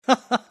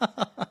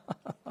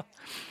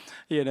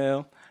You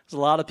know, there's a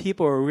lot of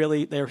people who are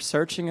really, they're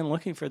searching and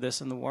looking for this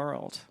in the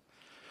world.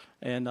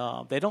 And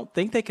they don't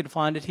think they can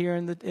find it here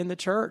in the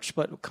church,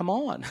 but come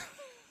on.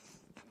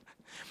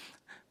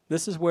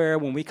 This is where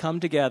when we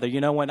come together,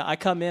 you know, when I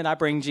come in, I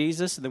bring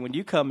Jesus, and then when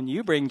you come and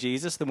you bring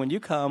Jesus, then when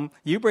you come,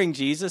 you bring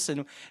Jesus,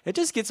 and it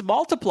just gets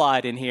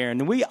multiplied in here,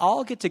 and we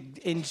all get to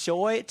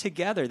enjoy it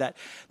together,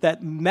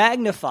 that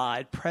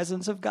magnified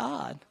presence of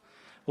God.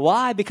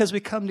 Why? Because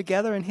we come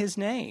together in his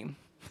name.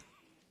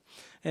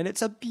 And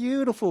it's a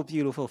beautiful,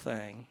 beautiful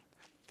thing.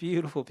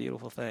 Beautiful,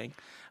 beautiful thing.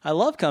 I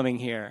love coming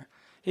here.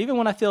 Even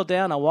when I feel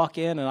down, I walk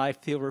in and I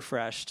feel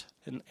refreshed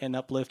and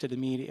uplifted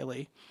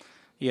immediately,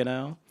 you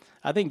know.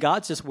 I think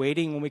God's just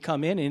waiting when we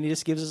come in, and he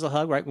just gives us a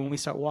hug right when we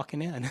start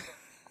walking in.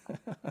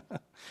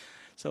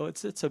 So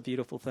it's a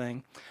beautiful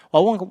thing.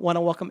 Well, I want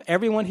to welcome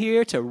everyone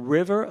here to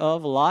River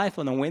of Life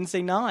on a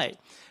Wednesday night,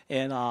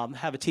 and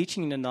have a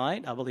teaching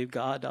tonight. I believe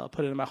God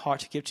put it in my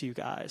heart to give to you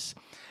guys.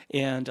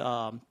 And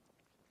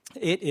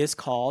it is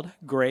called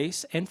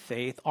Grace and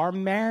Faith Are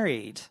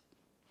Married.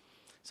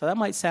 So that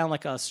might sound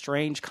like a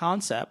strange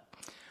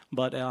concept,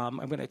 but I'm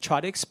going to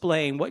try to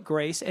explain what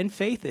grace and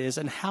faith is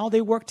and how they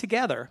work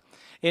together.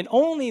 And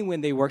only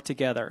when they work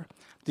together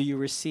do you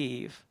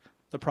receive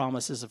the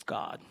promises of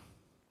God.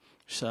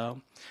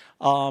 So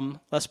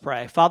let's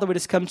pray. Father, we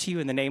just come to you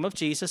in the name of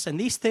Jesus, and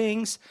these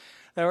things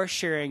that we're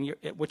sharing,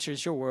 which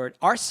is your word,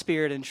 our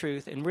spirit and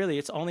truth, and really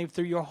it's only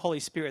through your Holy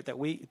Spirit that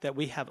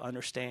we have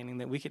understanding,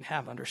 that we can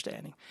have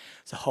understanding.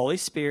 So Holy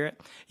Spirit,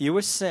 you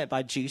were sent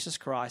by Jesus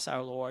Christ,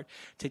 our Lord,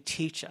 to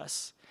teach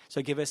us.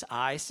 So give us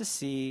eyes to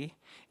see,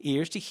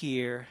 ears to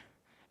hear,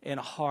 and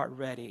a heart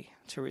ready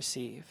to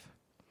receive.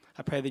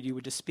 I pray that you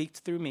would just speak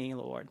through me,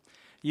 Lord.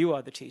 You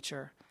are the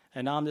teacher,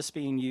 and I'm just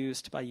being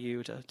used by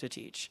you to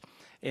teach.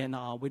 And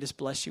we just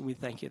bless you. We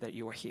thank you that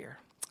you are here.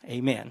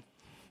 Amen.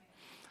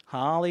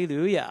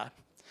 Hallelujah.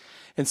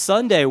 And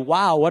Sunday,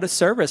 wow, what a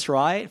service,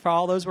 right? For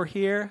all those who were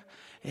here.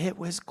 It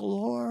was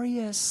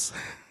glorious.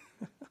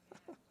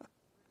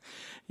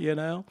 You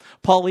know,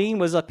 Pauline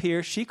was up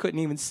here. She couldn't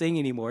even sing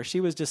anymore.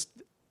 She was just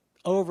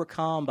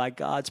overcome by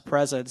God's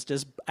presence,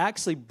 just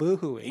actually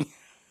boo-hooing.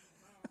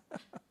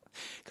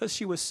 Because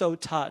she was so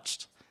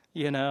touched,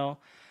 you know,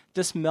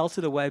 just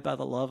melted away by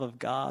the love of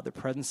God, the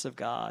presence of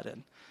God.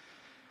 And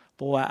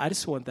boy, I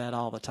just want that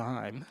all the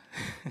time.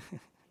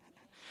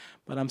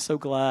 But I'm so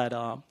glad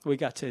we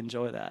got to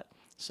enjoy that.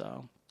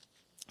 So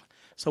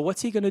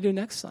what's he going to do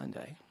next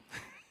Sunday?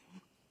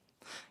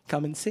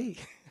 Come and see.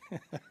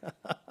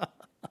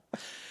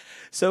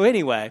 So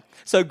anyway,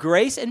 so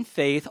grace and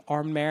faith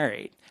are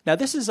married. Now,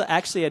 this is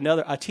actually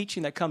a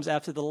teaching that comes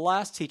after the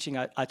last teaching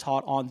I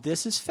taught on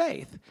This is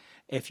Faith.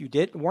 If you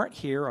weren't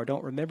here or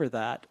don't remember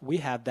that, we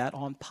have that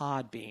on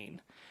Podbean,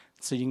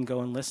 so you can go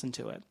and listen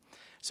to it.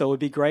 So it would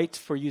be great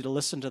for you to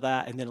listen to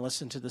that and then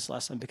listen to this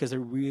lesson, because they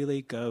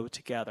really go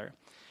together.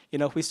 You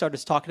know, if we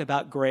started talking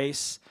about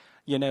grace,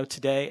 you know,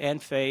 today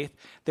and faith,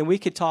 then we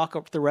could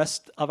talk the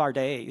rest of our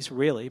days,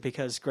 really,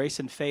 because grace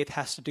and faith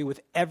has to do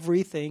with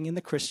everything in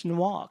the Christian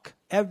walk,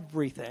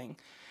 everything.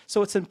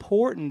 So it's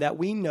important that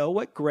we know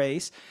what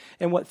grace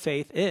and what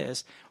faith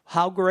is,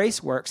 how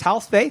grace works,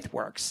 how faith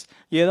works,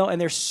 you know, and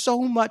there's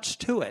so much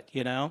to it,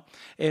 you know,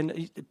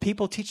 and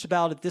people teach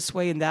about it this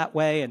way and that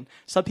way, and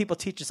some people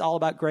teach us all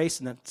about grace,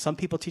 and then some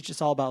people teach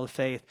us all about the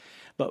faith,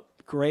 but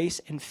grace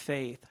and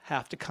faith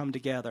have to come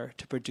together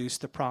to produce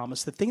the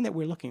promise, the thing that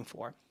we're looking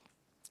for.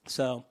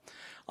 So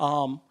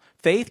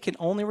faith can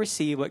only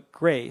receive what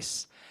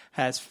grace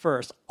has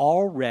first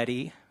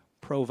already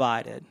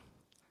provided,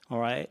 all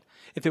right?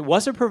 If it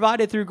wasn't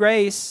provided through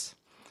grace,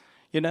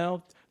 you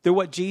know, through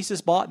what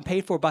Jesus bought and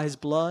paid for by his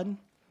blood,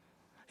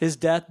 his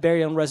death,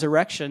 burial, and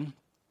resurrection,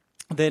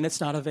 then it's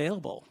not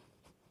available.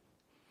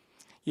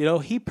 You know,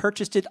 he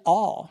purchased it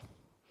all.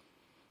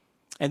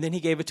 And then he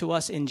gave it to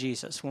us in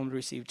Jesus when we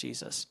received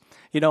Jesus.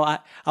 You know, I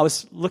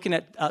was looking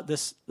at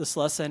this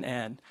lesson,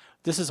 and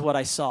this is what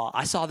I saw.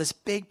 I saw this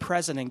big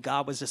present, and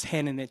God was just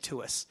handing it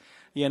to us,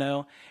 you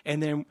know.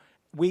 And then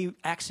we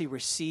actually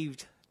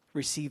received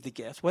the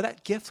gift. Well,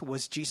 that gift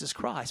was Jesus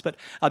Christ. But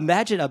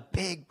imagine a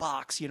big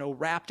box, you know,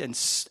 wrapped in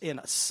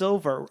a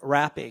silver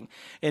wrapping,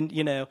 and,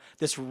 you know,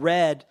 this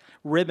red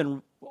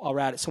ribbon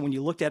around it. So when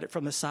you looked at it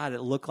from the side,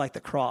 it looked like the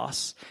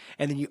cross.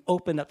 And then you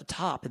open up the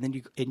top, and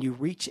then you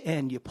reach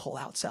in, you pull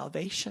out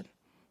salvation.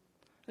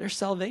 There's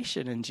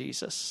salvation in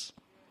Jesus.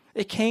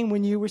 It came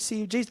when you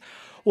received Jesus.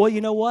 Well, you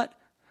know what?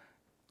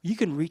 You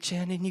can reach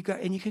in and you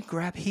can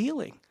grab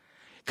healing,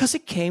 because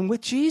it came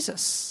with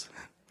Jesus.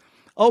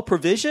 Oh,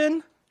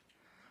 provision?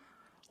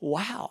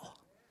 Wow,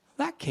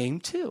 that came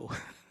too.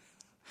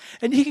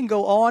 And you can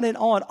go on and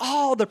on.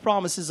 All the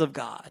promises of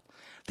God,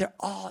 they're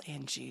all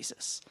in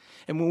Jesus.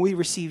 And when we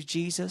received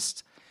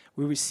Jesus,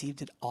 we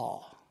received it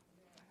all.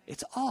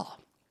 It's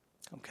all,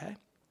 okay?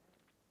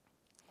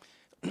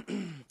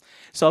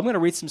 So I'm going to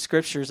read some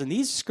scriptures, and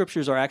these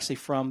scriptures are actually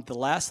from the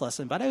last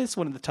lesson, but I just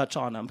wanted to touch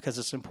on them because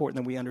it's important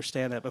that we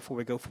understand that before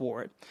we go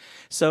forward.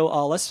 So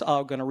let's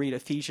going to read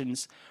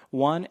Ephesians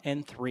 1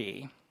 and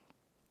 3.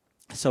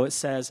 So it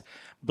says,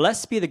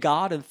 "Blessed be the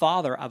God and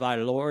Father of our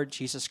Lord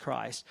Jesus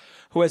Christ,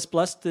 who has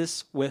blessed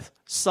us with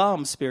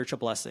some spiritual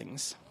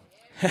blessings,"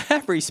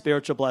 every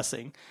spiritual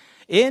blessing,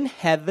 "in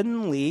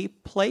heavenly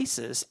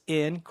places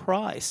in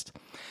Christ."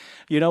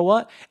 You know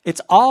what?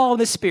 It's all in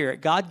the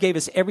Spirit. God gave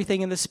us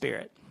everything in the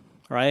Spirit,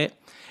 right?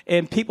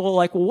 And people are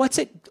like, well,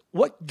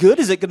 what good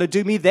is it going to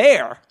do me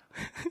there?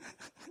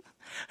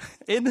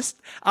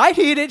 I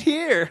need it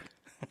here.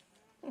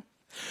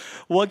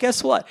 Well,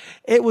 guess what?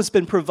 It was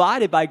been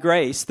provided by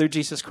grace through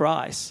Jesus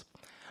Christ.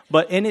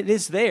 And it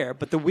is there,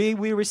 but the way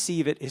we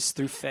receive it is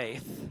through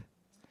faith.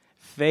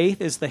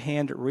 Faith is the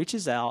hand that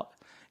reaches out,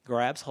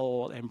 grabs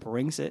hold, and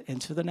brings it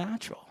into the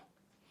natural.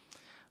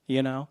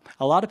 You know,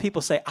 a lot of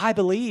people say, I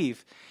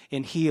believe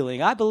in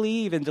healing. I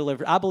believe in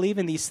deliverance. I believe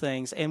in these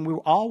things. And we're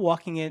all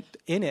walking in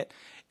it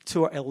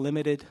in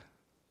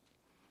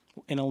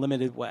a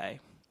limited way,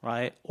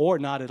 right? Or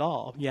not at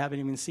all. You haven't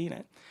even seen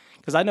it.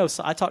 Because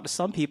I talk to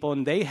some people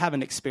and they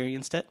haven't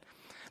experienced it.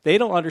 They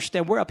don't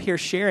understand. We're up here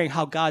sharing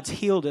how God's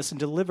healed us and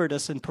delivered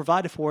us and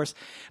provided for us.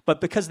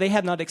 But because they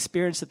have not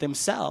experienced it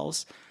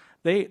themselves,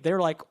 they're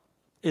like,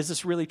 is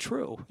this really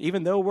true?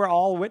 Even though we're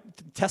all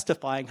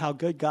testifying how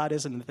good God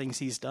is and the things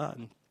he's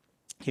done,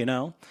 you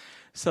know?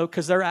 So,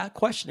 because they're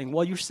questioning,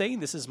 well, you're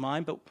saying this is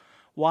mine, but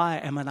why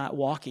am I not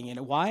walking in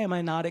it? Why am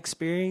I not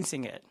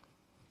experiencing it?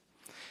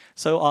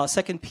 So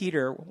 2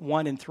 Peter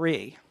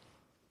 1:3,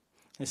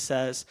 it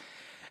says,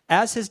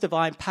 "As his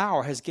divine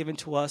power has given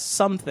to us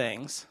some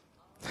things,"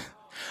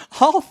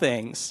 all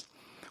things.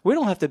 We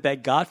don't have to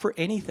beg God for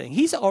anything.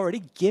 He's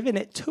already given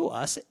it to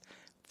us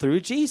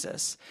through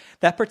Jesus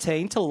that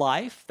pertain to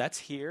life, that's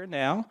here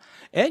now,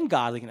 and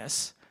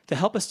godliness, to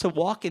help us to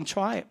walk in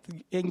triumph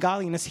in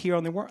godliness here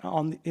in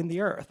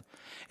the earth.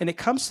 And it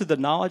comes to the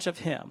knowledge of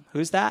him.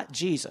 Who's that?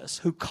 Jesus,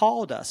 who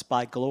called us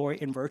by glory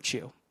and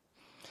virtue.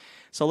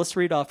 So let's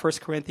read 1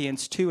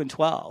 Corinthians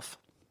 2:12.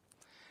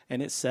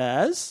 And it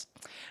says,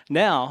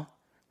 "Now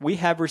we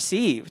have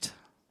received,"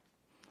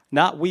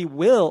 not we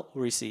will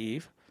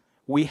receive,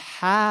 we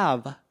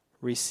have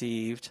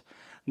received,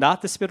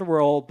 not the spirit of the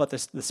world, but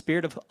the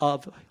spirit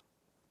of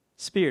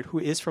Spirit who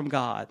is from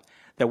God,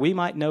 that we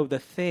might know the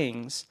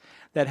things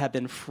that have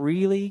been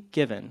freely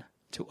given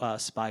to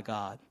us by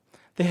God.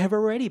 They have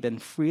already been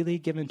freely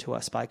given to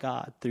us by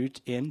God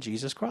in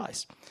Jesus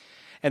Christ.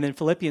 And then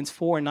Philippians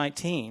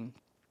 4:19,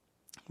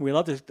 we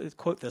love to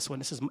quote this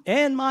one. It says,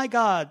 "And my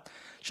God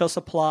shall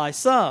supply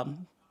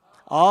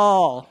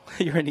all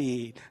your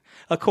need,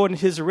 according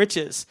to his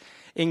riches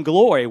in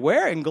glory."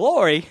 Where? In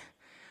glory?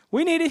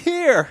 We need it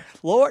here.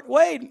 Lord,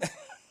 wait.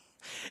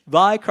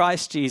 By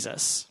Christ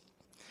Jesus.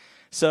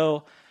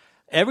 So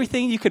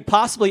everything you could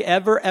possibly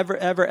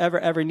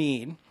ever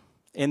need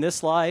in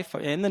this life or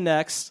in the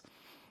next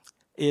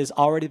is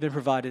already been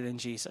provided in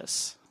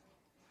Jesus.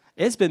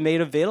 It's been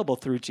made available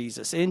through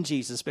Jesus, in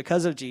Jesus,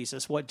 because of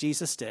Jesus, what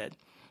Jesus did,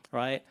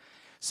 right?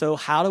 So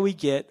how do we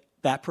get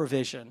that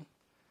provision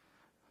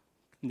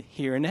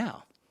here and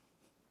now?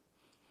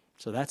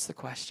 So that's the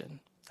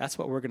question. That's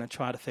what we're going to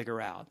try to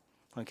figure out,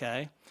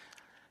 okay?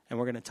 And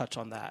we're going to touch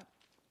on that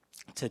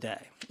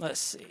today. Let's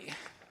see.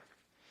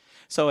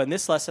 So in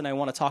this lesson, I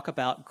want to talk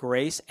about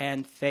grace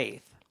and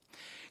faith.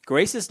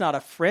 Grace is not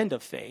a friend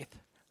of faith.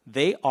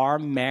 They are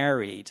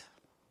married.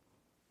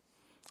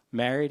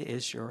 Married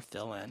is your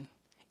fill-in.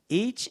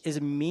 Each is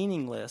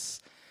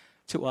meaningless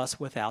to us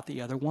without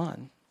the other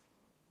one.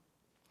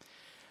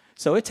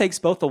 So it takes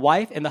both the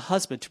wife and the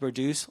husband to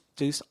produce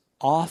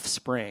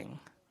offspring.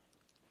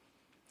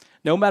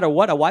 No matter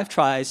what a wife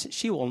tries,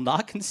 she will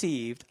not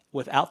conceive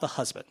without the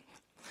husband,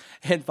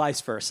 and vice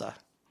versa,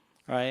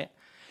 right?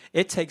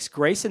 It takes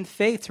grace and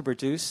faith to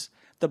produce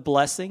the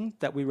blessing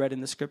that we read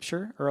in the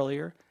scripture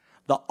earlier,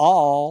 the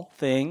all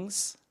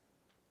things,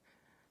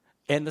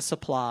 and the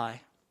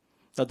supply.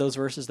 Now, those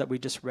verses that we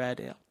just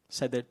read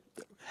said that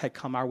had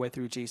come our way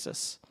through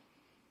Jesus.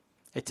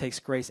 It takes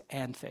grace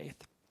and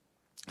faith.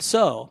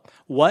 So,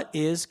 what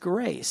is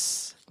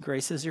grace?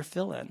 Grace is your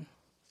fill-in.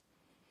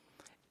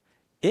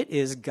 It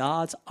is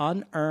God's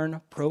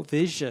unearned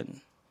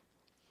provision,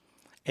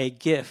 a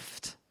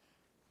gift.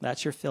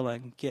 That's your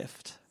fill-in,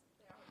 gift.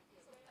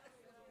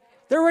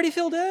 They're already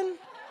filled in?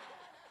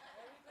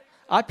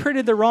 I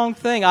printed the wrong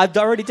thing. I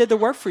already did the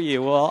work for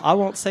you. Well, I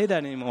won't say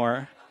that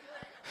anymore.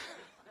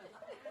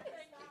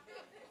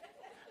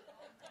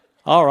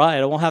 All right,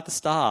 I won't have to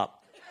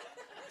stop.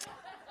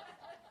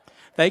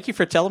 Thank you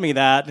for telling me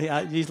that.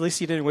 At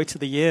least you didn't wait to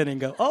the end and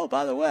go, oh,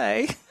 by the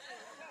way.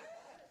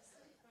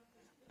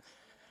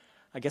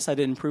 I guess I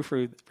didn't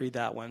proofread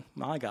that one.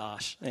 My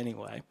gosh.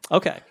 Anyway.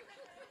 Okay.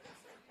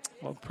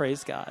 Well,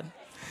 praise God.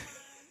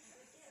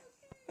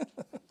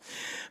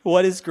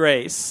 What is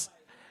grace?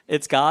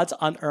 It's God's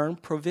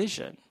unearned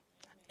provision,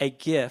 a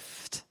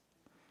gift.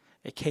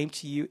 It came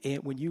to you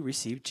when you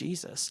received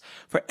Jesus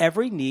for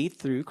every need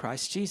through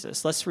Christ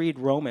Jesus. Let's read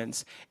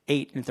Romans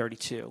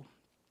 8:32.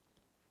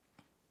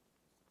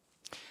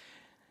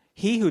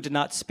 He who did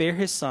not spare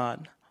his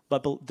son,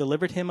 but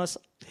delivered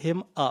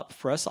him up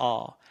for us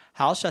all,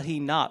 how shall he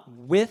not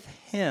with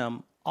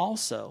him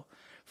also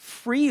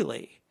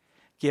freely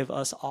give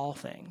us all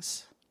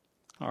things.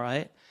 All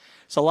right?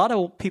 So a lot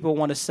of people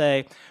want to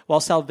say, well,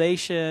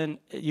 salvation,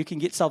 you can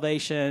get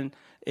salvation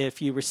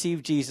if you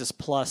receive Jesus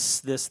plus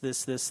this,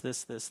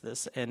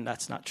 and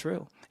that's not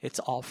true. It's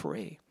all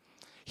free.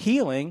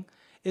 Healing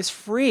is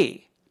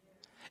free.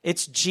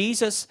 It's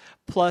Jesus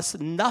plus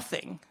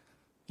nothing,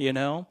 you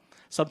know.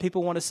 Some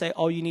people want to say,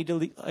 oh, you need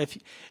to, if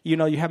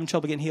you're having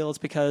trouble getting healed, it's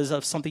because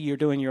of something you're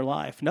doing in your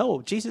life.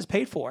 No, Jesus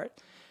paid for it.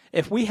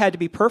 If we had to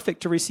be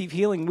perfect to receive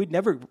healing, we'd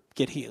never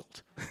get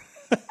healed.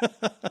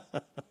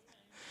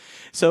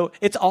 So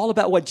it's all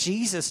about what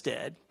Jesus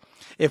did.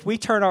 If we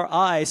turn our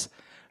eyes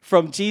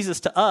from Jesus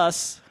to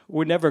us,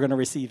 we're never going to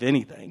receive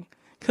anything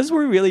because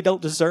we really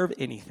don't deserve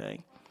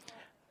anything.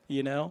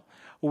 You know,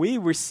 we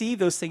receive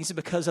those things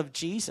because of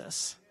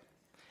Jesus.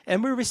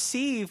 And we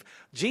receive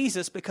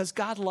Jesus because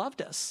God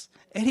loved us.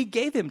 And he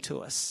gave him to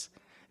us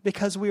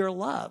because we are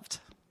loved.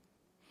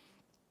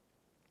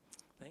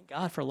 Thank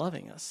God for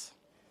loving us.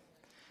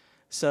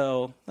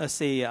 So let's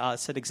see.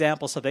 It's an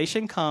example.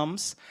 Salvation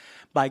comes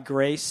by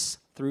grace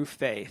through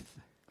faith.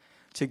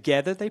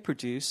 Together they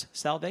produce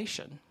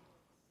salvation.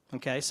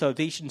 Okay, so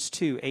Ephesians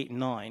 2, 8 and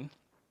 9.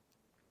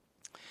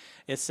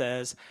 It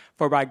says,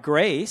 for by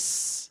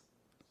grace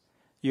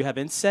you have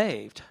been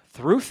saved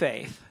through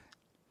faith.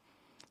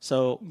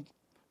 So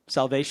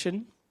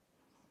salvation,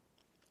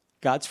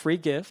 God's free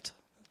gift,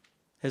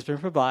 has been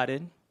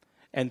provided,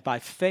 and by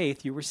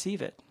faith you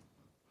receive it.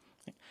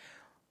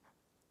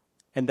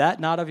 And that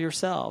not of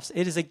yourselves.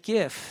 It is a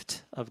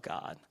gift of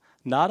God,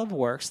 not of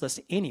works, lest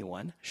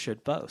anyone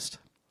should boast.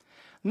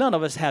 None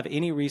of us have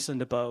any reason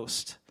to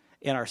boast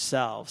in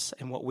ourselves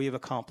and what we've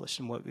accomplished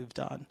and what we've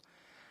done.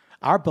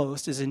 Our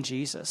boast is in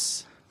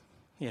Jesus,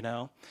 you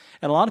know.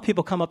 And a lot of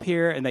people come up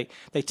here and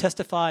they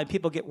testify, and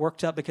people get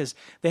worked up because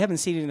they haven't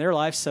seen it in their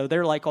life, so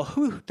they're like, oh,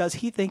 who does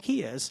he think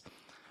he is?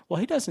 Well,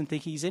 he doesn't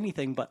think he's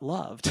anything but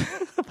loved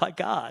by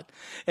God.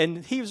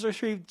 And he's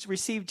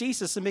received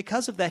Jesus, and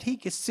because of that, he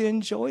gets to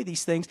enjoy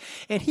these things.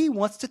 And he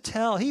wants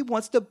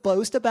to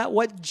boast about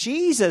what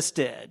Jesus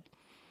did.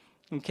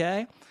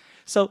 Okay?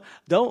 So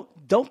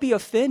don't be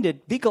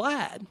offended. Be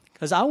glad.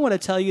 Because I want to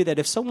tell you that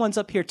if someone's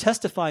up here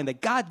testifying that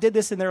God did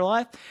this in their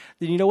life,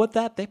 then you know what?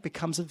 That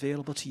becomes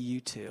available to you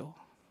too.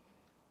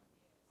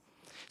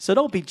 So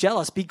don't be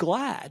jealous. Be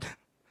glad.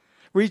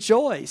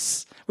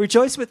 Rejoice.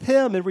 Rejoice with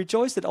him and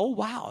rejoice that, oh,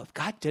 wow, if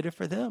God did it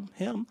for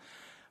him,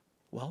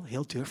 well,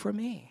 he'll do it for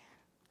me.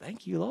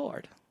 Thank you,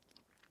 Lord.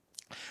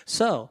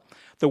 So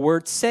the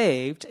word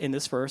saved in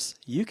this verse,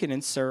 you can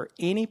insert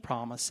any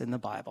promise in the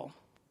Bible.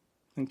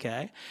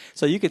 Okay?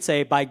 So you could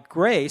say, by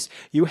grace,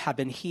 you have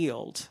been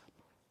healed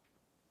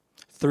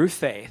through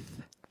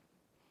faith,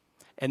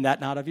 and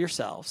that not of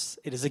yourselves.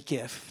 It is a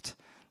gift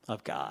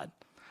of God.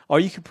 Or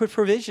you could put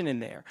provision in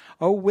there,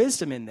 or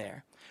wisdom in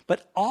there.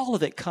 But all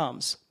of it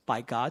comes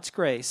by God's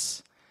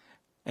grace,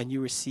 and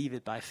you receive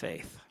it by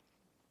faith.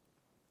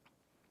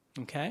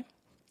 Okay?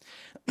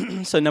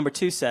 So number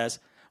 2 says,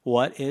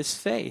 what is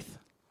faith?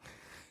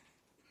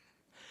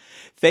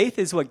 Faith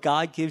is what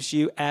God gives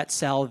you at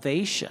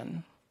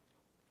salvation.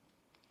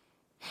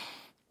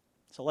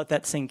 So let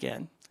that sink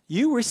in.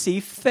 You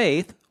received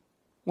faith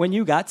when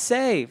you got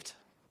saved.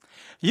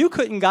 You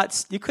couldn't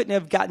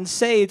have gotten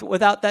saved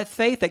without that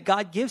faith that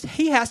God gives.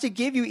 He has to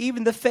give you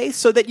even the faith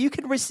so that you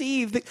can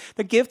receive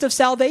the gift of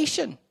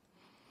salvation.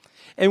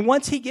 And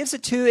once he gives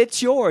it to you,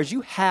 it's yours.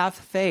 You have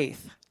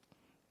faith.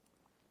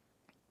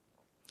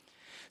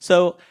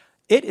 So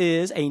it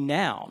is a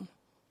noun.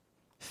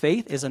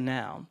 Faith is a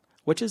noun,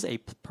 which is a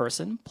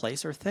person,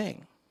 place, or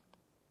thing.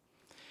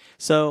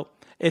 So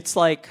it's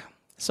like,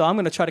 so I'm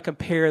going to try to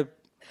compare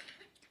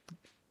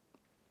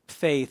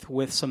faith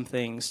with some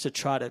things to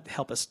try to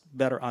help us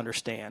better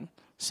understand.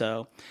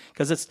 So,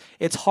 because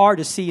it's hard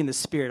to see in the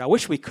Spirit. I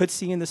wish we could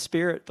see in the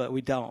Spirit, but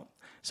we don't.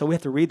 So we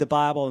have to read the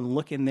Bible and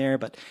look in there,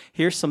 but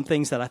here's some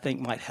things that I think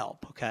might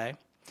help, okay?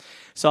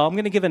 So I'm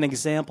going to give an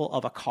example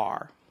of a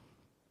car,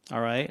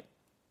 all right?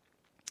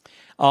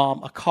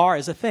 A car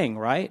is a thing,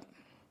 right?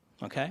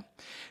 Okay?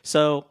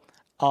 So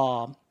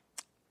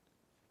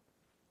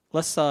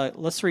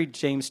let's read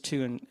James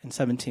 2 and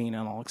 17,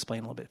 and I'll explain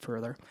a little bit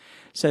further.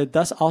 So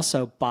thus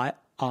also, by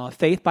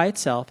faith by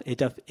itself,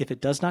 if it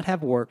does not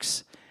have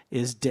works,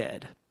 is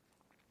dead.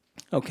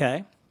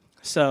 Okay?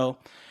 So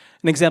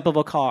an example of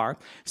a car.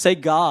 Say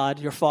God,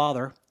 your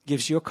Father,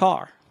 gives you a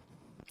car.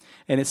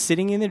 And it's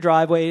sitting in the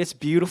driveway. It's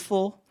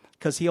beautiful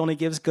because he only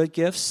gives good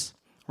gifts,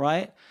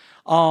 right?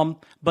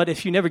 But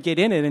if you never get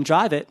in it and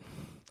drive it,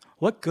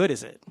 what good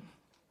is it?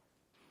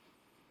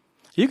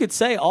 You could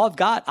say, oh, I've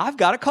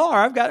got a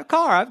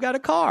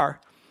car.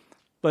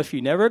 But if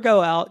you never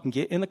go out and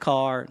get in the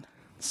car,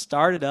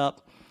 start it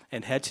up,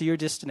 and head to your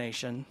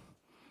destination,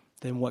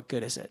 then what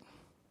good is it?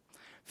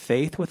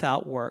 Faith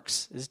without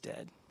works is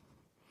dead.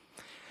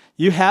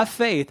 You have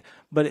faith,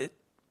 but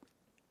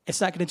it's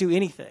not going to do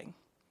anything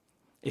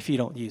if you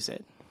don't use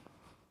it.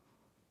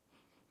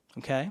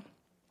 Okay?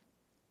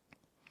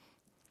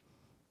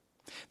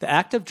 The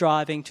act of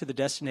driving to the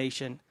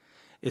destination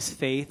is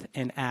faith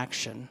in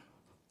action.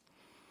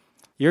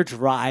 You're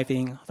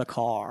driving the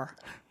car.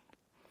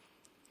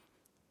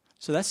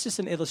 So that's just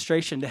an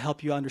illustration to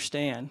help you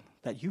understand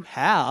that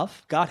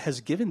God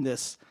has given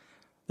this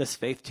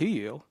faith to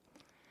you,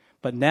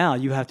 but now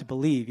you have to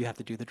believe, you have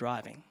to do the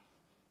driving.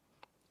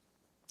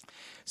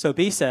 So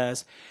B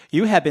says,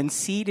 you have been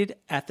seated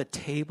at the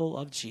table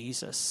of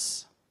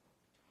Jesus.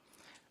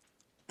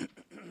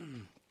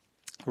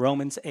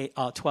 Romans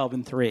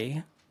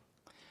 12:3.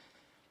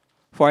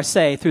 For I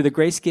say, through the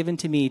grace given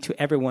to me to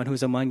everyone who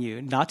is among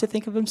you, not to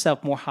think of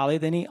himself more highly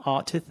than he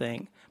ought to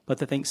think, but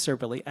to think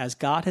soberly, as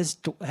God has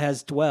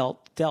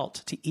dealt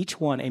to each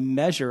one a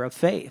measure of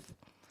faith.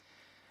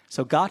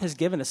 So God has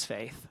given us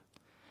faith.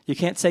 You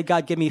can't say,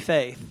 God, give me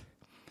faith.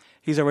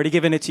 He's already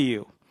given it to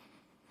you.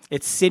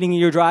 It's sitting in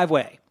your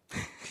driveway.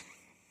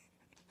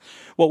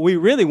 What we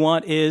really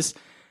want is,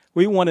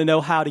 we want to know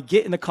how to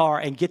get in the car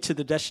and get to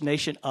the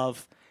destination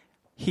of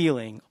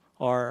healing,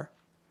 or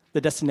the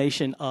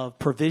destination of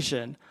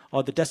provision,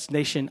 or the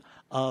destination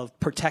of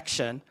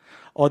protection,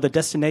 or the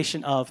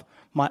destination of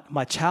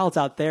my child's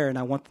out there and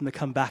I want them to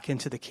come back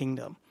into the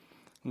kingdom.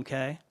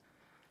 Okay?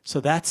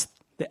 So that's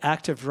the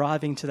act of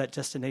driving to that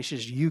destination,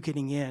 is you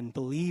getting in,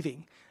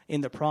 believing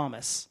in the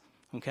promise.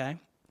 Okay?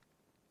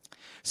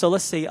 So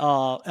let's see,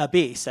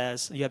 B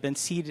says, you have been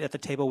seated at the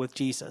table with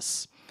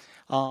Jesus.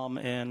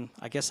 And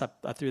I guess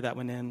I threw that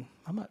one in.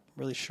 I'm not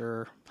really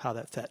sure how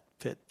that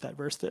that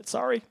verse fit.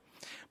 Sorry.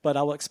 But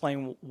I will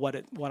explain what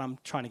I'm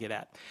trying to get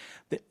at.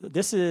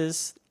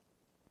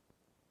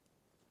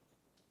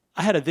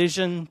 I had a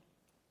vision,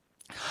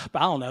 I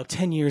don't know,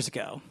 10 years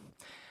ago,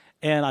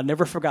 and I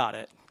never forgot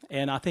it.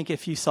 And I think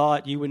if you saw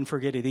it, you wouldn't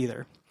forget it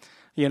either.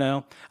 You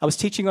know, I was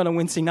teaching on a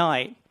Wednesday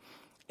night,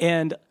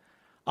 and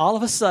all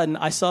of a sudden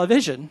I saw a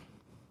vision.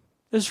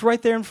 It was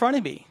right there in front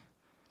of me.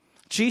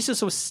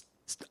 Jesus was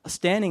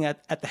standing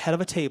at the head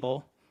of a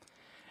table,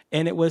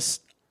 and it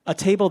was a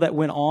table that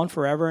went on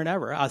forever and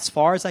ever. As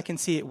far as I can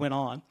see, it went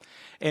on.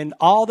 And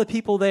all the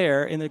people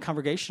there in the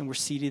congregation were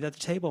seated at the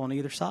table on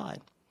either side.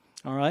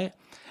 All right?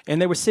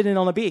 And they were sitting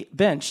on a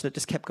bench that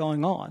just kept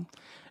going on.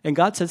 And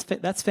God says,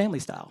 that's family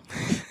style.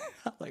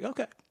 I'm like,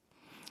 okay.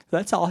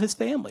 That's all his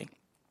family.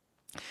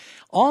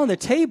 On the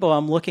table,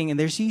 I'm looking, and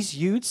there's these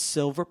huge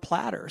silver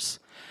platters.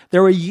 They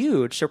were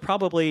huge. They're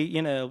probably,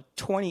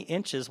 20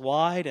 inches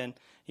wide and,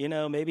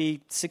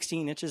 maybe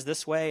 16 inches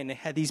this way. And they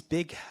had these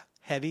big,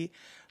 heavy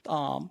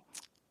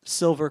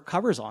silver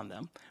covers on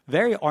them.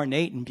 Very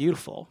ornate and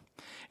beautiful.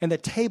 And the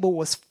table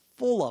was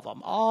full of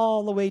them,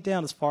 all the way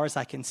down as far as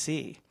I can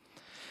see.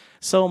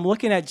 So I'm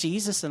looking at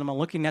Jesus, and I'm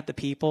looking at the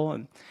people.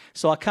 And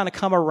so I kind of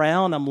come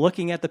around. I'm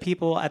looking at the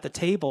people at the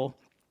table,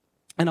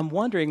 and I'm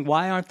wondering,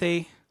 why aren't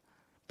they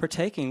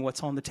partaking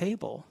what's on the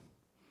table?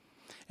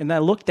 And I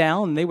looked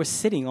down, and they were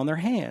sitting on their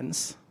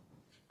hands.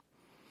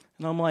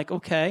 And I'm like,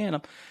 okay.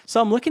 So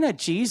I'm looking at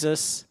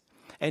Jesus,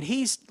 and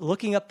he's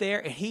looking up there,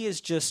 and he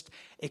is just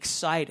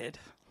excited.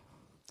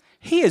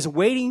 He is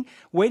waiting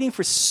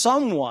for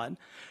someone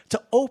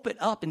to open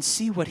up and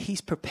see what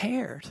he's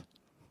prepared.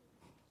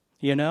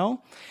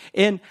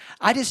 And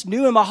I just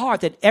knew in my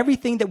heart that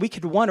everything that we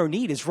could want or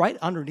need is right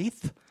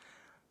underneath.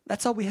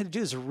 That's all we had to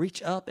do, is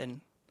reach up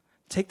and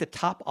take the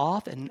top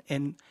off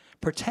and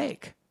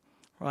partake,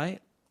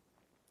 right?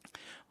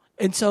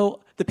 And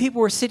so the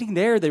people were sitting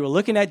there, they were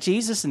looking at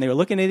Jesus, and they were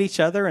looking at each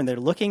other, and they're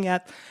looking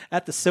at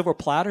the silver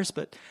platters,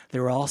 but they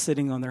were all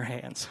sitting on their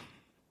hands.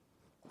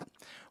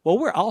 Well,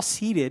 we're all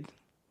seated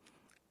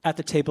at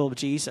the table of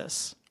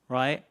Jesus,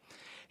 right?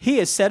 He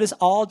has set us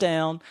all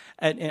down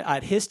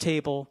at his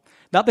table,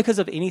 not because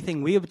of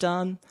anything we have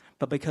done,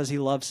 but because he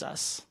loves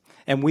us.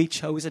 And we've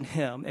chosen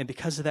him, and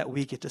because of that,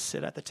 we get to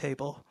sit at the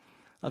table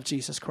of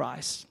Jesus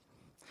Christ.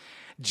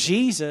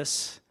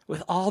 Jesus,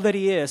 with all that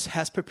he is,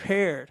 has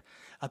prepared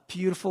a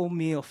beautiful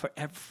meal for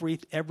every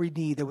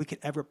need that we could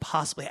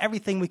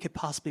everything we could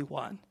possibly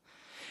want.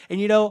 And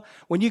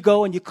when you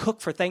go and you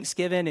cook for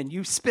Thanksgiving and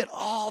you spend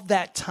all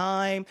that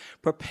time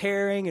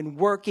preparing and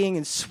working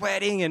and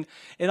sweating and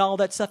all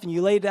that stuff, and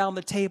you lay down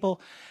the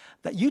table,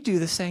 that you do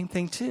the same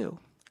thing too.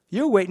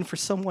 You're waiting for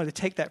someone to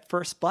take that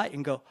first bite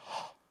and go,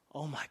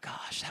 oh my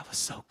gosh, that was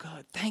so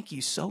good. Thank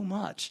you so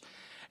much.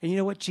 And you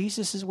know what?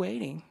 Jesus is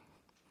waiting.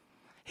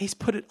 He's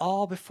put it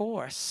all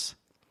before us,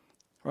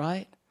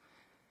 right?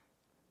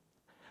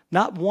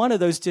 Not one of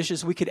those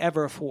dishes we could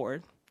ever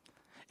afford.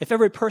 If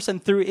every person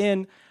threw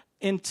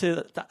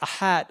into a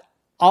hat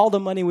all the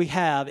money we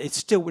have, it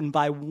still wouldn't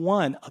buy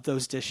one of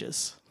those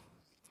dishes.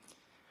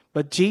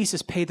 But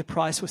Jesus paid the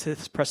price with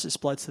his precious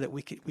blood so that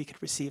we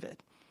could receive it,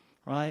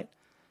 right?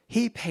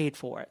 He paid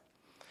for it.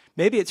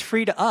 Maybe it's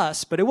free to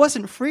us, but it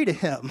wasn't free to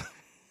him,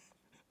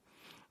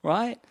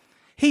 right?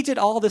 He did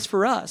all this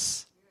for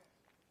us.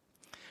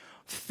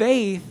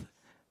 Faith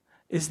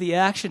is the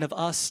action of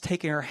us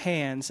taking our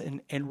hands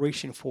and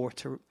reaching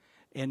forth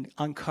and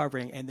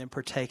uncovering and then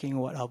partaking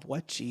of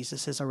what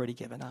Jesus has already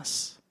given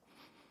us.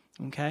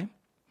 Okay?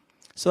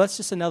 So that's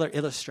just another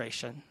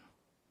illustration.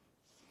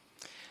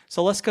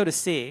 So let's go to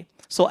C.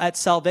 So at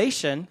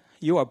salvation,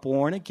 you are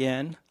born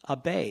again a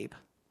babe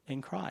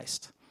in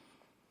Christ.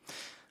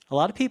 A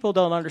lot of people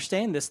don't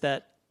understand this,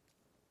 that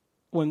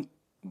when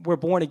we're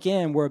born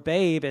again, we're a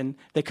babe, and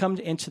they come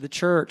into the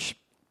church,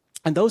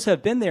 and those who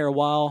have been there a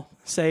while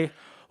say,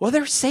 well,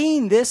 they're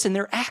saying this, and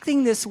they're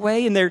acting this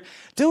way, and they're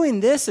doing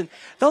this, and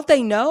don't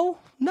they know?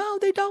 No,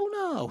 they don't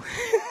know.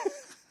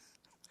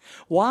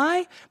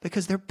 Why?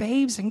 Because they're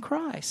babes in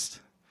Christ.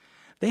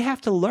 They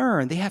have to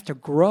learn. They have to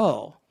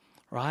grow,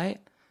 right?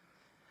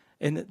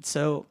 And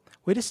so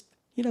we just,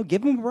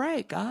 give them a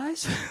break,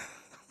 guys.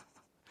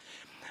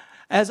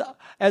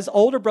 As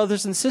older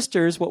brothers and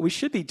sisters, what we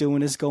should be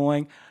doing is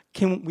going,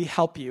 can we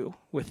help you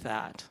with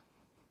that?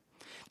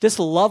 Just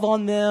love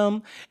on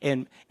them,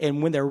 and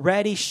when they're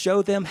ready,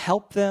 show them,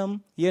 help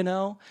them,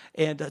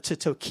 and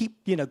to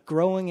keep,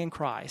 growing in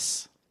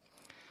Christ.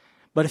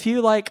 But if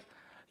you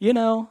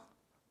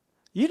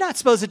you're not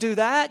supposed to do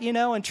that,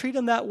 and treat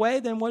them that way,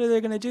 then what are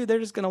they going to do? They're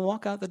just going to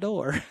walk out the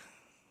door.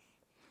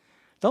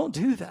 Don't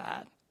do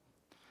that.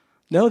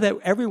 Know that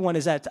everyone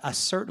is at a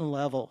certain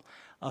level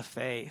of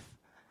faith.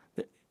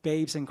 The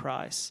babes in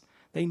Christ.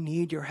 They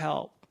need your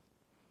help.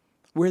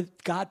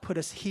 God put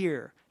us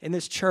here in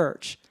this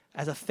church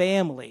as a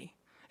family.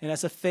 And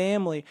as a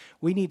family,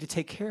 we need to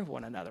take care of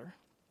one another.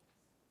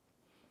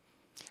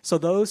 So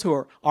those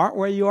who aren't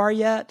where you are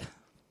yet,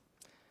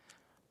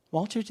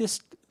 why don't you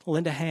just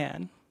lend a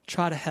hand?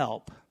 Try to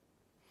help.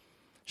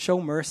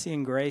 Show mercy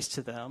and grace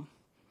to them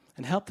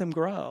and help them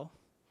grow.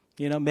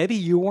 Maybe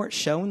you weren't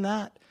shown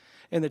that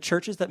in the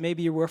churches that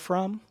maybe you were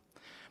from,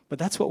 but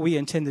that's what we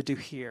intend to do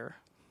here.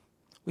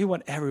 We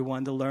want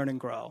everyone to learn and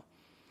grow,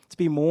 to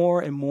be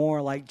more and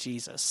more like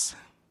Jesus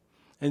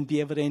and be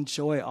able to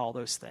enjoy all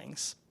those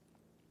things.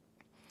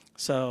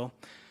 So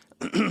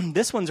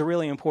this one's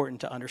really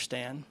important to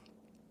understand.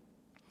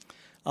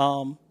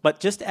 But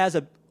just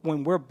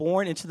when we're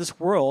born into this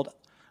world,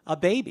 a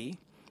baby,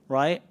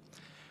 right?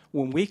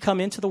 When we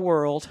come into the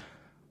world,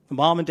 the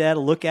mom and dad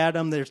will look at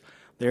them.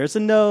 There's the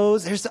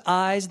nose, there's the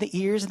eyes, the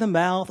ears, and the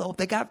mouth. Oh,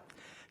 they got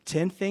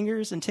 10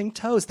 fingers and 10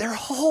 toes. They're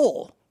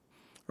whole,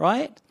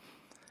 right?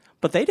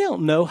 But they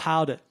don't know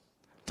how to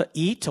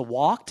eat, to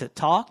walk, to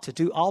talk, to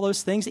do all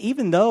those things.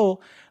 Even though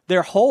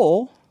they're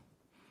whole,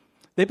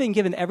 they've been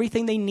given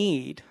everything they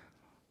need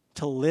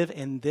to live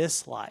in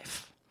this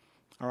life,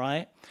 all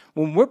right?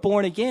 When we're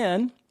born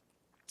again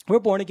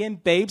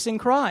babes in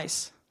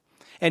Christ.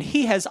 And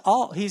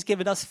he's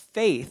given us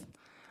faith,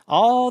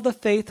 all the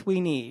faith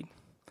we need.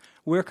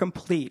 We're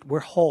complete, we're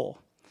whole.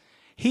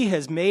 He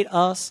has made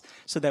us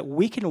so that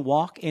we can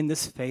walk in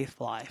this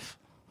faith life.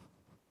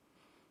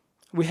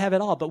 We have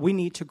it all, but we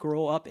need to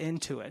grow up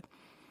into it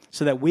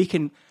so that we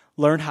can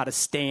learn how to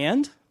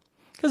stand.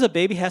 Because a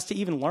baby has to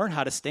even learn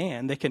how to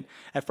stand.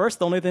 At first,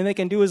 the only thing they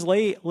can do is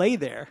lay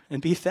there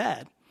and be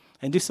fed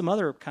and do some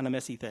other kind of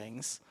messy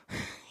things,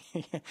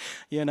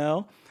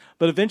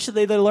 But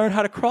eventually they learn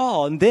how to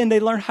crawl, and then they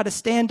learn how to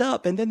stand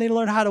up, and then they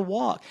learn how to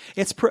walk.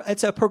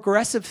 It's a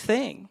progressive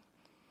thing.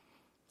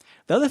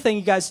 The other thing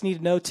you guys need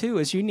to know, too,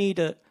 is you need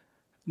to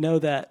know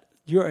that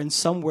you're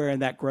somewhere in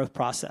that growth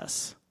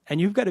process,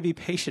 and you've got to be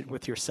patient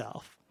with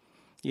yourself.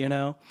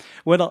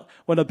 When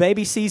a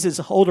baby sees his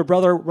older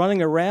brother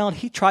running around,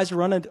 he tries to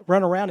run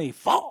around, and he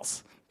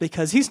falls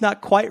because he's not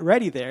quite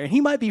ready there, and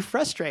he might be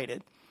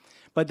frustrated.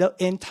 But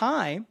in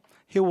time,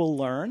 he will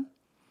learn,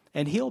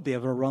 and he'll be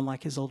able to run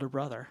like his older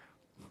brother.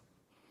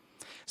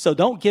 So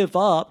don't give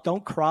up,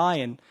 don't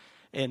cry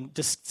and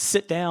just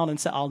sit down and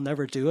say, I'll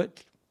never do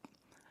it.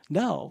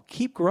 No,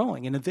 keep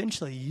growing, and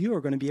eventually you are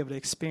going to be able to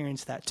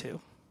experience that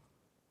too.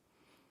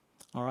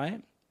 All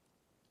right?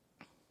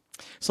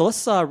 So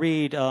let's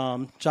read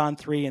John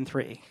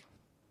 3:3.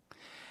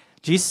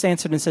 Jesus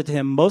answered and said to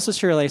him, most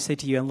assuredly I say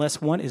to you,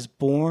 unless one is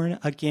born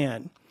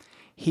again,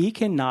 he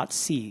cannot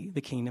see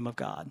the kingdom of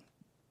God.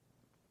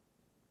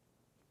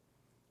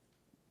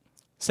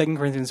 2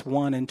 Corinthians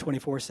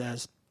 1:24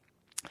 says,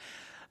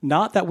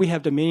 not that we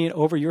have dominion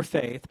over your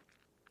faith,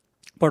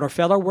 but are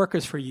fellow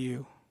workers for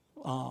you,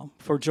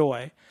 for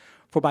joy.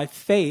 For by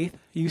faith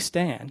you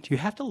stand. You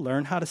have to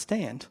learn how to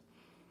stand.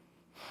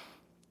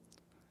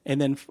 And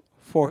then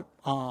for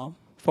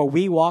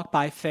we walk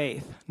by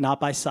faith, not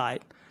by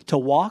sight. To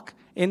walk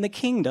in the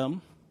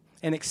kingdom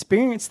and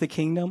experience the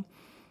kingdom,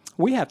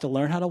 we have to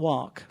learn how to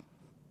walk.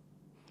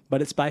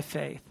 But it's by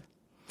faith.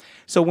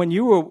 So when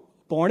you were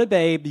born a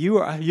babe,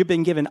 you've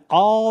been given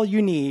all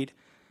you need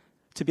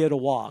to be able to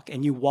walk.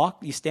 And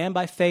you stand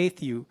by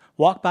faith, you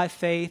walk by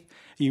faith,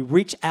 you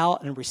reach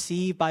out and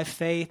receive by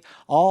faith,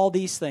 all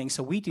these things.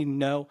 So we do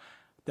know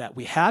that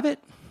we have it,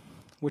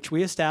 which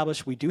we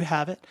established, we do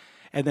have it.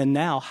 And then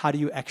now, how do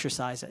you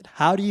exercise it?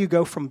 How do you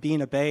go from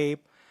being a babe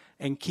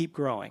and keep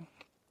growing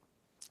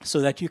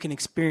so that you can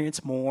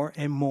experience more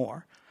and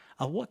more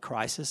of what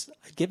Christ has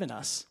given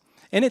us?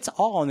 And it's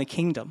all in the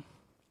kingdom.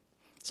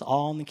 It's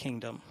all in the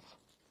kingdom.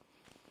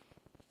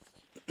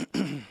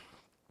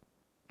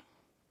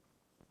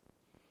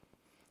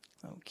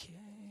 Okay.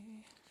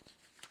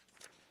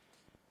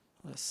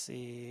 Let's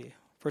see.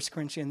 1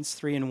 Corinthians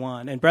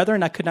 3:1. And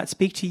brethren, I could not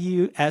speak to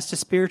you as to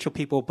spiritual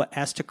people, but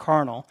as to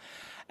carnal,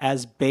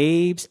 as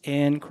babes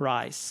in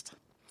Christ.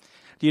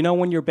 Do you know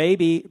when you're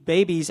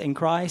babies in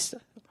Christ,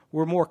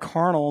 we're more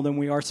carnal than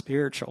we are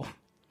spiritual.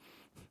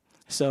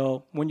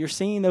 So when you're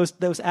seeing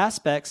those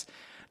aspects,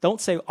 don't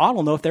say, I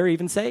don't know if they're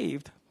even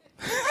saved.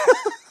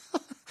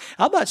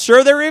 I'm not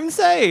sure they're even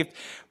saved.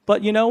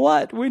 But you know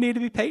what? We need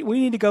to be patient. We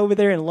need to go over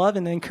there and love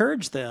and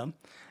encourage them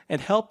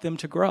and help them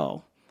to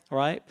grow,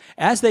 right?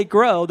 As they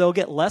grow, they'll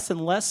get less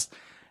and less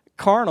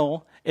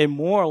carnal and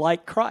more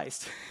like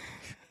Christ.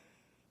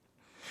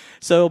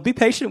 So be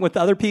patient with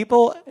other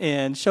people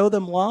and show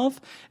them love,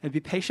 and be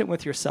patient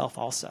with yourself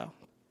also.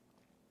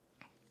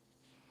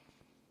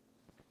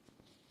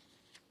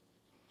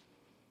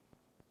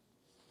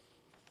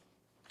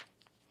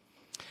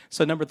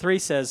 So number 3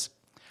 says,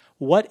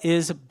 what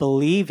is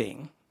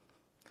believing?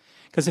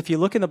 Because if you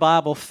look in the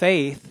Bible,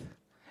 faith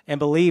and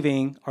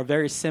believing are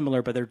very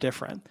similar, but they're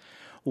different.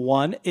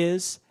 One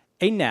is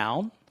a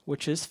noun,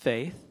 which is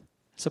faith.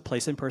 It's a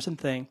place and person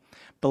thing.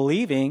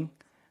 Believing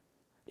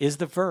is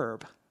the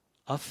verb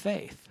of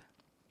faith.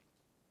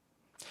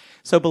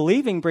 So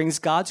believing brings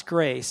God's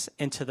grace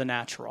into the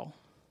natural.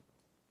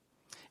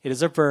 It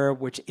is a verb,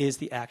 which is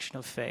the action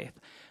of faith.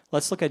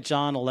 Let's look at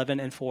John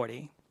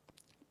 11:40.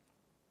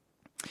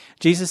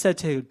 Jesus said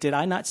to, did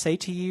I not say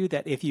to you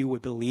that if you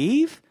would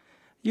believe,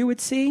 you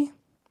would see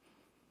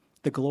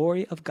the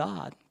glory of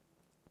God?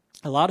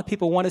 A lot of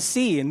people want to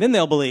see and then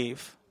they'll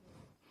believe.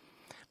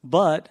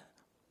 But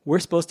we're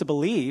supposed to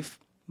believe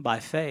by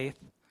faith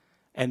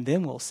and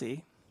then we'll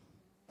see.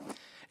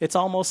 It's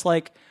almost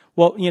like,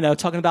 well,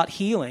 talking about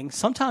healing.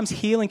 Sometimes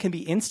healing can be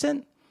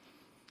instant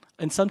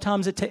and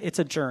sometimes it's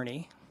a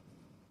journey.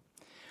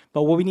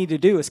 But what we need to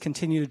do is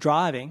continue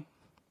driving,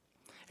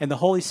 and the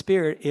Holy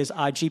Spirit is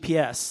our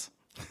GPS.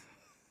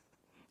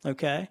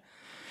 Okay?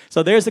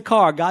 So there's the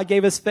car. God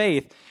gave us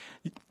faith.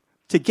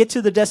 To get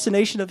to the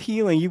destination of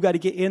healing, you've got to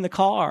get in the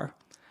car.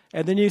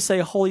 And then you say,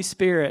 Holy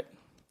Spirit,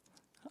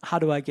 how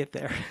do I get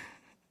there?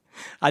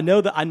 I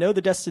know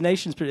the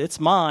destination, but it's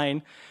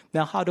mine.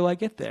 Now, how do I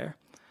get there?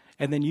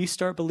 And then you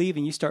start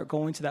believing. You start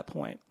going to that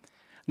point.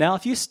 Now,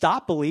 if you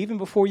stop believing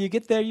before you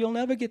get there, you'll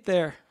never get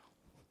there.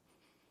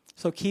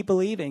 So keep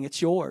believing.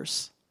 It's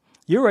yours.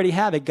 You already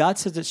have it. God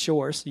says it's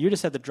yours. You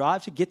just have to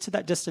drive to get to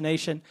that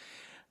destination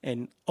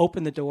and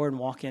open the door and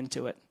walk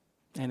into it.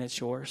 And it's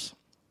yours.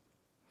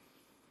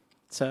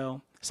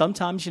 So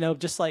sometimes,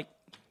 just like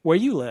where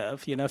you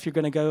live, if you're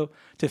going to go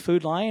to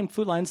Food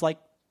Lion's like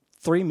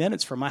 3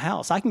 minutes from my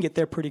house. I can get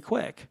there pretty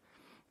quick.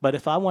 But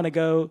if I want to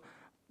go,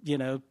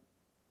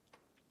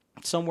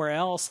 somewhere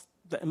else,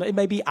 it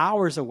may be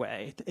hours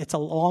away. It's a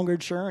longer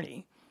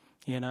journey,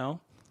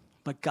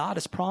 But God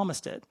has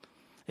promised it.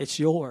 It's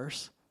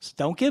yours. So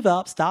don't give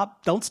up.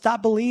 Don't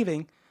stop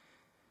believing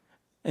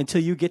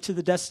until you get to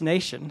the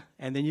destination,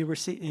 and then you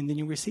receive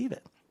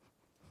it.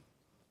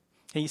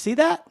 Can you see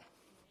that?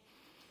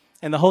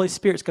 And the Holy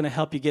Spirit's going to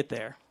help you get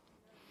there.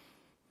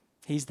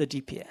 He's the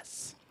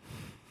GPS.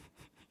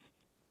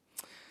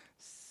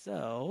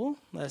 So,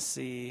 let's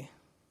see.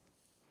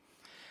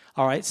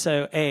 All right,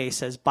 so A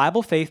says,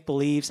 Bible faith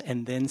believes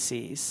and then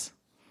sees.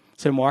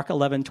 So Mark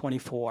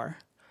 11:24.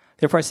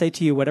 Therefore I say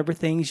to you, whatever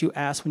things you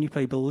ask when you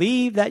pray,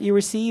 believe that you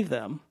receive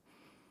them,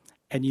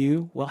 and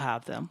you will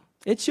have them.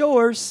 It's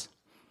yours.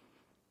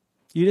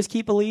 You just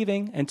keep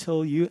believing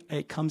until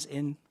it comes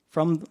in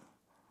from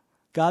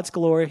God's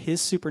glory,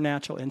 his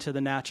supernatural, into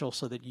the natural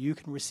so that you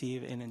can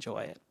receive and enjoy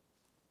it.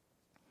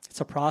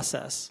 It's a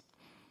process.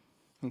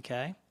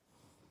 Okay?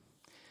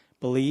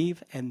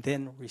 Believe and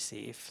then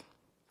receive.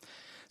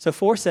 So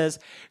 4 says,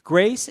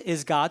 grace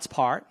is God's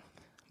part.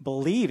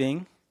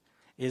 Believing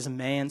is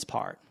man's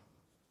part.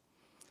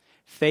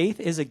 Faith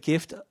is a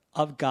gift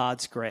of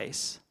God's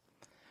grace.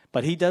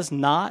 But he does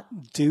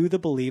not do the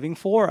believing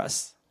for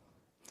us.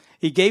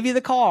 He gave you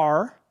the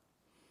car.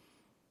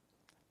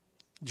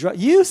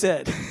 Use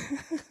it.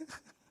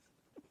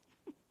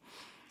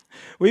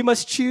 We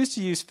must choose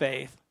to use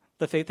faith,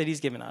 the faith that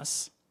he's given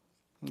us.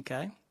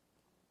 Okay?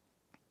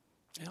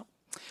 Yep.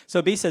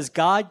 So B says,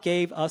 God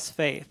gave us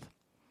faith,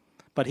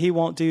 but he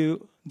won't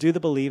do the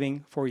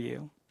believing for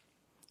you.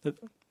 The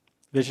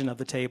vision of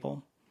the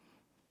table.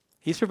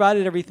 He's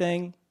provided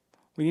everything.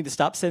 We need to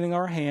stop sitting on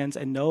our hands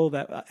and know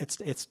that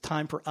it's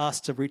time for us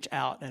to reach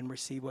out and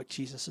receive what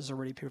Jesus has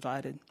already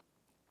provided.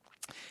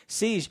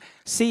 C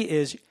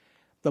is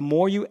the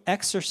more you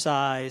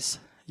exercise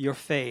your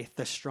faith,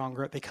 the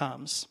stronger it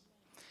becomes.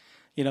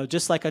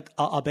 Just like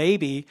a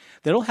baby,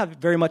 they don't have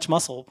very much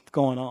muscle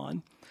going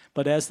on.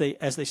 But as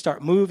they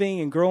start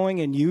moving and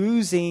growing and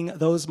using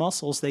those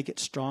muscles, they get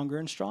stronger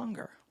and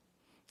stronger.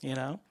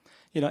 Andrew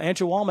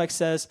Womack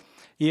says,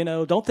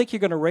 don't think you're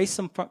going to raise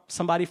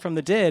somebody from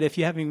the dead if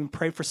you haven't even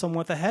prayed for someone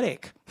with a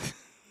headache.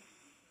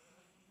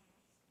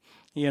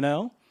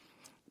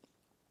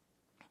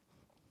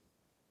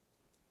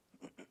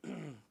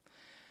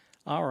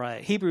 All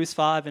right, Hebrews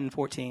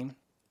 5:14.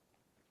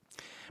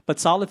 But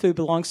solid food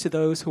belongs to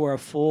those who are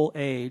of full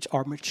age,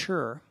 are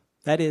mature.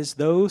 That is,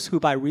 those who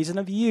by reason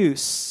of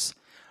use,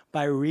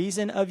 have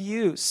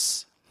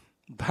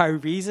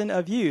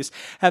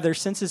their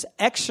senses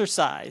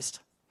exercised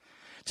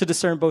to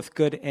discern both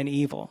good and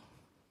evil.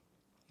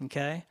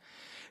 Okay?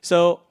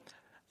 So,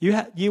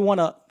 You want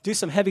to do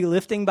some heavy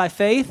lifting by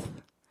faith?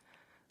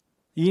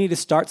 You need to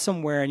start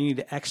somewhere and you need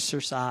to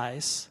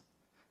exercise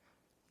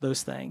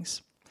those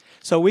things.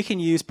 So we can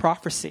use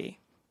prophecy,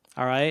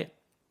 all right?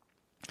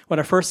 When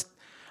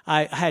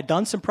I had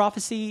done some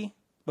prophecy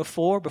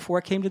before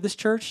I came to this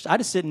church. I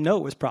just didn't know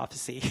it was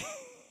prophecy.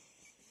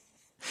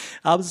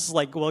 I was just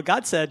like, well,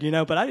 God said,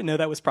 but I didn't know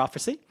that was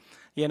prophecy,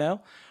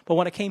 But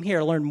when I came here,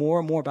 I learned more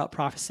and more about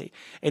prophecy.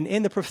 And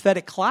in the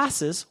prophetic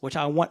classes, which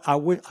I want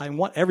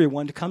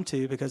everyone to come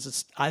to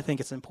because I think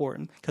it's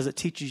important because it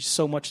teaches you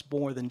so much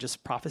more than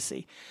just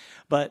prophecy.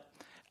 But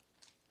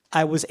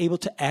I was able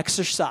to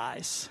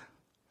exercise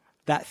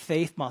that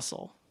faith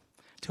muscle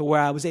to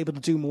where I was able to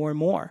do more and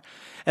more.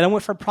 And I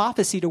went from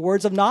prophecy to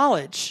words of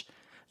knowledge,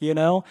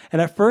 And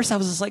at first I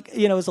was just like,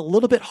 it was a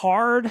little bit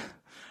hard,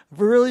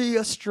 really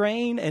a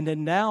strain. And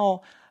then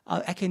now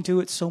I can do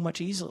it so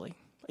much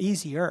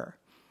easier.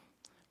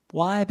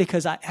 Why?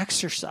 Because I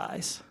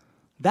exercise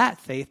that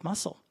faith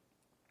muscle.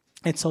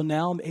 And so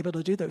now I'm able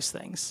to do those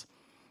things.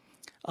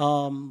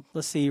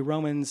 Let's see,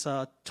 Romans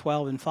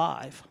 12 and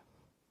 5.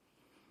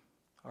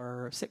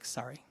 Or 6,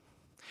 sorry.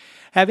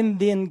 Having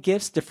then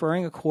gifts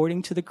differing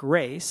according to the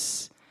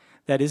grace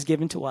that is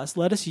given to us,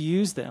 let us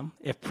use them.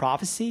 If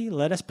prophecy,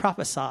 let us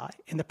prophesy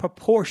in the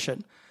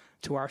proportion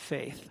to our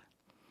faith.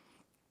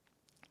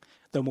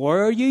 The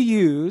more you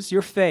use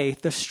your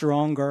faith, the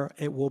stronger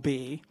it will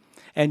be.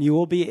 And you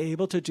will be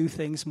able to do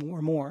things more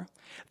and more.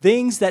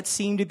 Things that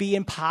seem to be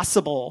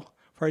impossible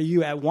for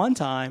you at one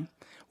time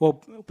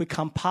will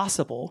become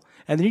possible.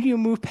 And then you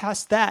move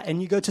past that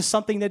and you go to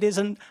something that is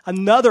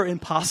another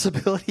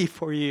impossibility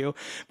for you.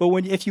 But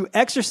if you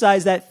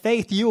exercise that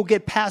faith, you will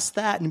get past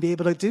that and be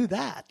able to do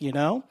that,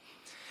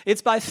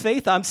 It's by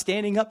faith I'm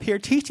standing up here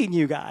teaching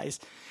you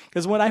guys.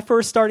 Because when I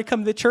first started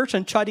coming to church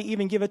and tried to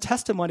even give a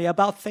testimony, I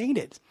about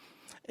fainted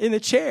in the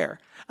chair.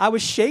 I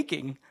was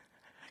shaking.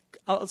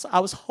 I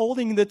was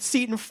holding the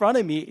seat in front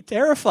of me,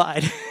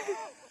 terrified.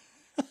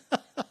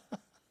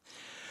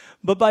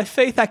 But by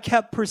faith, I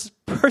kept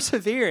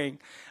persevering.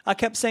 I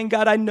kept saying,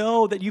 God, I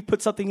know that you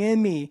put something in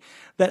me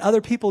that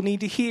other people need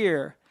to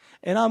hear.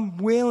 And I'm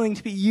willing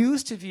to be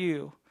used of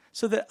you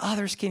so that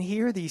others can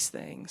hear these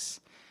things.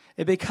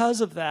 And because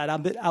of that,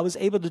 I was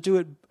able to do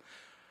it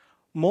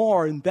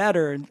more and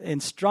better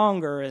and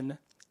stronger. And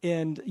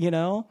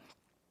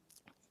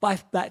by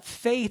that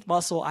faith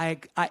muscle, I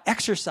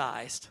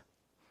exercised.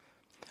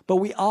 But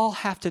we all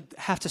have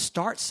to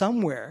start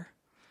somewhere.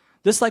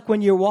 Just like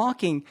when you're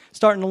walking,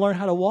 starting to learn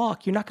how to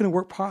walk, you're not going to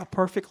work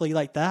perfectly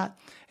like that.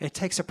 It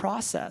takes a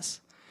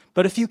process.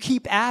 But if you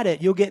keep at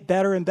it, you'll get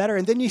better and better,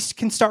 and then you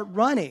can start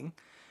running,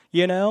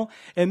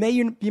 And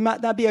you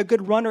might not be a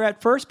good runner at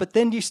first, but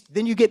then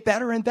you get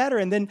better and better,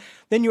 and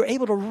then you're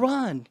able to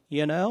run,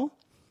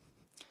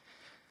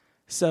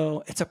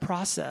 So it's a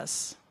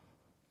process.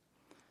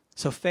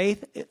 So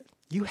faith,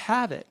 you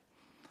have it.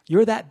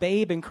 You're that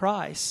babe in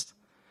Christ.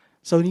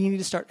 So you need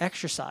to start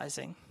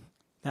exercising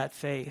that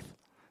faith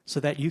so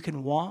that you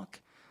can walk,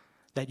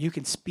 that you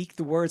can speak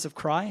the words of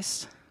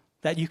Christ,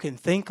 that you can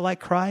think like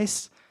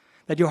Christ,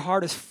 that your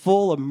heart is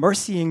full of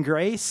mercy and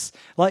grace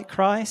like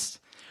Christ,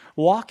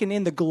 walking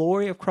in the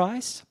glory of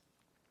Christ.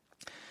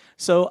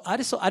 So I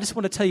just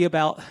want to tell you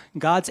about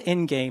God's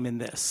end game in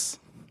this.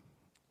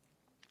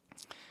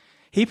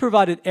 He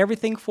provided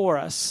everything for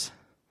us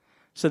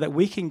so that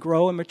we can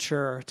grow and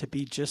mature to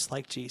be just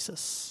like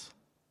Jesus.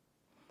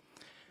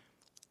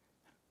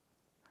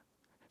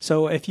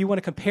 So if you want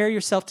to compare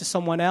yourself to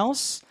someone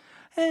else,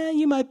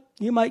 you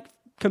might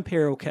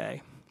compare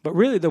okay. But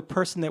really the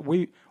person that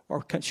we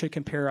should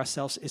compare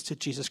ourselves is to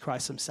Jesus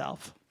Christ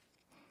himself.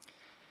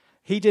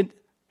 He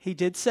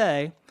did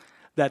say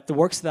that the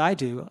works that I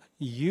do,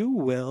 you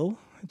will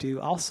do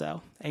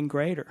also, and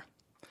greater.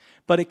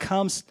 But it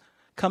comes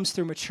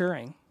through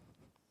maturing.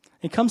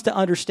 It comes to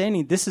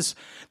understanding this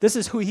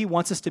is who he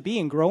wants us to be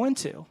and grow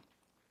into.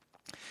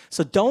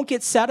 So don't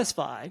get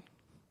satisfied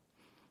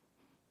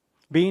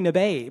being a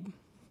babe.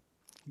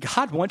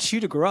 God wants you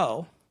to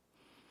grow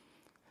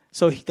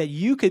so that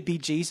you could be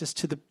Jesus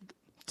to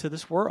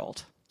this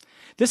world.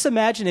 Just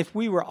imagine if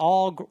we were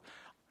all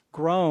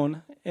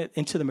grown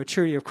into the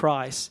maturity of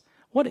Christ,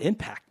 what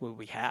impact would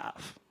we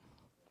have?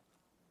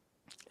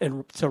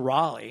 And to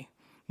Raleigh,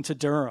 and to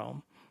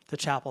Durham, to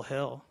Chapel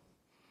Hill.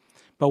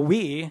 But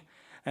we,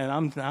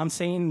 and I'm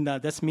saying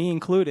that's me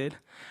included,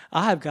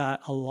 I've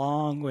got a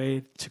long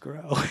way to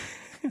grow.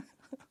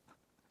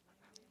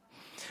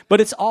 But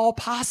it's all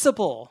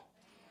possible.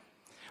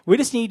 We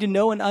just need to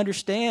know and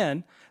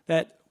understand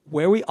that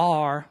where we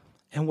are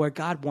and where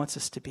God wants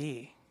us to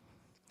be.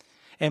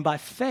 And by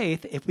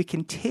faith, if we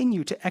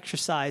continue to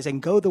exercise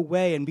and go the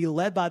way and be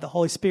led by the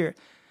Holy Spirit,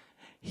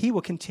 he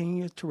will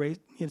continue to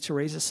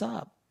raise us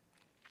up.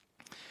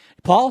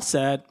 Paul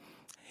said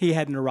he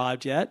hadn't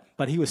arrived yet,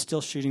 but he was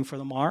still shooting for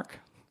the mark.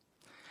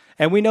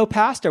 And we know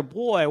Pastor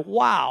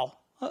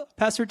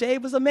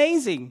Dave was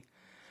amazing.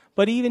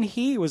 But even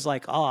he was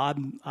like,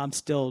 I'm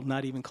still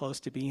not even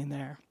close to being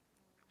there.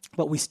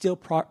 But we still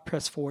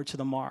press forward to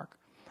the mark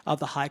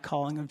of the high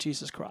calling of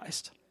Jesus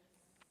Christ.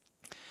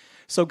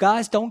 So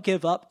guys, don't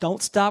give up.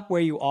 Don't stop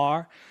where you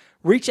are.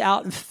 Reach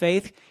out in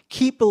faith.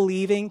 Keep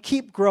believing.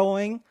 Keep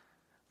growing.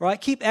 Right?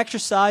 Keep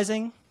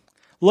exercising.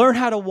 Learn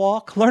how to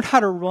walk. Learn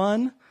how to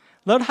run.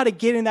 Learn how to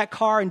get in that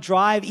car and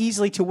drive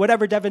easily to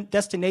whatever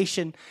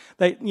destination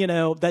that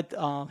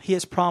He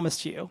has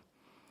promised you.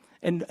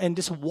 And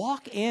just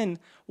walk in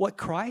what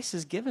Christ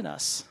has given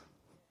us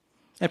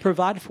and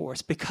provided for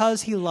us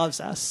because He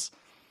loves us.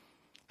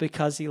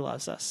 Because He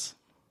loves us.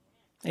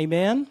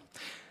 Amen?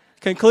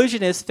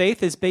 Conclusion is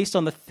faith is based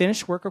on the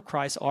finished work of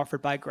Christ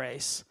offered by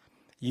grace.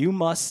 You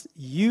must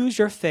use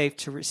your faith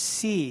to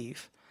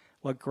receive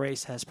what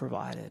grace has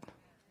provided.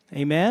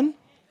 Amen?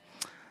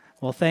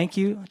 Well, thank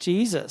you,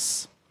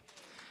 Jesus.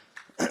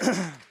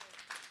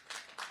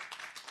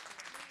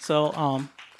 So,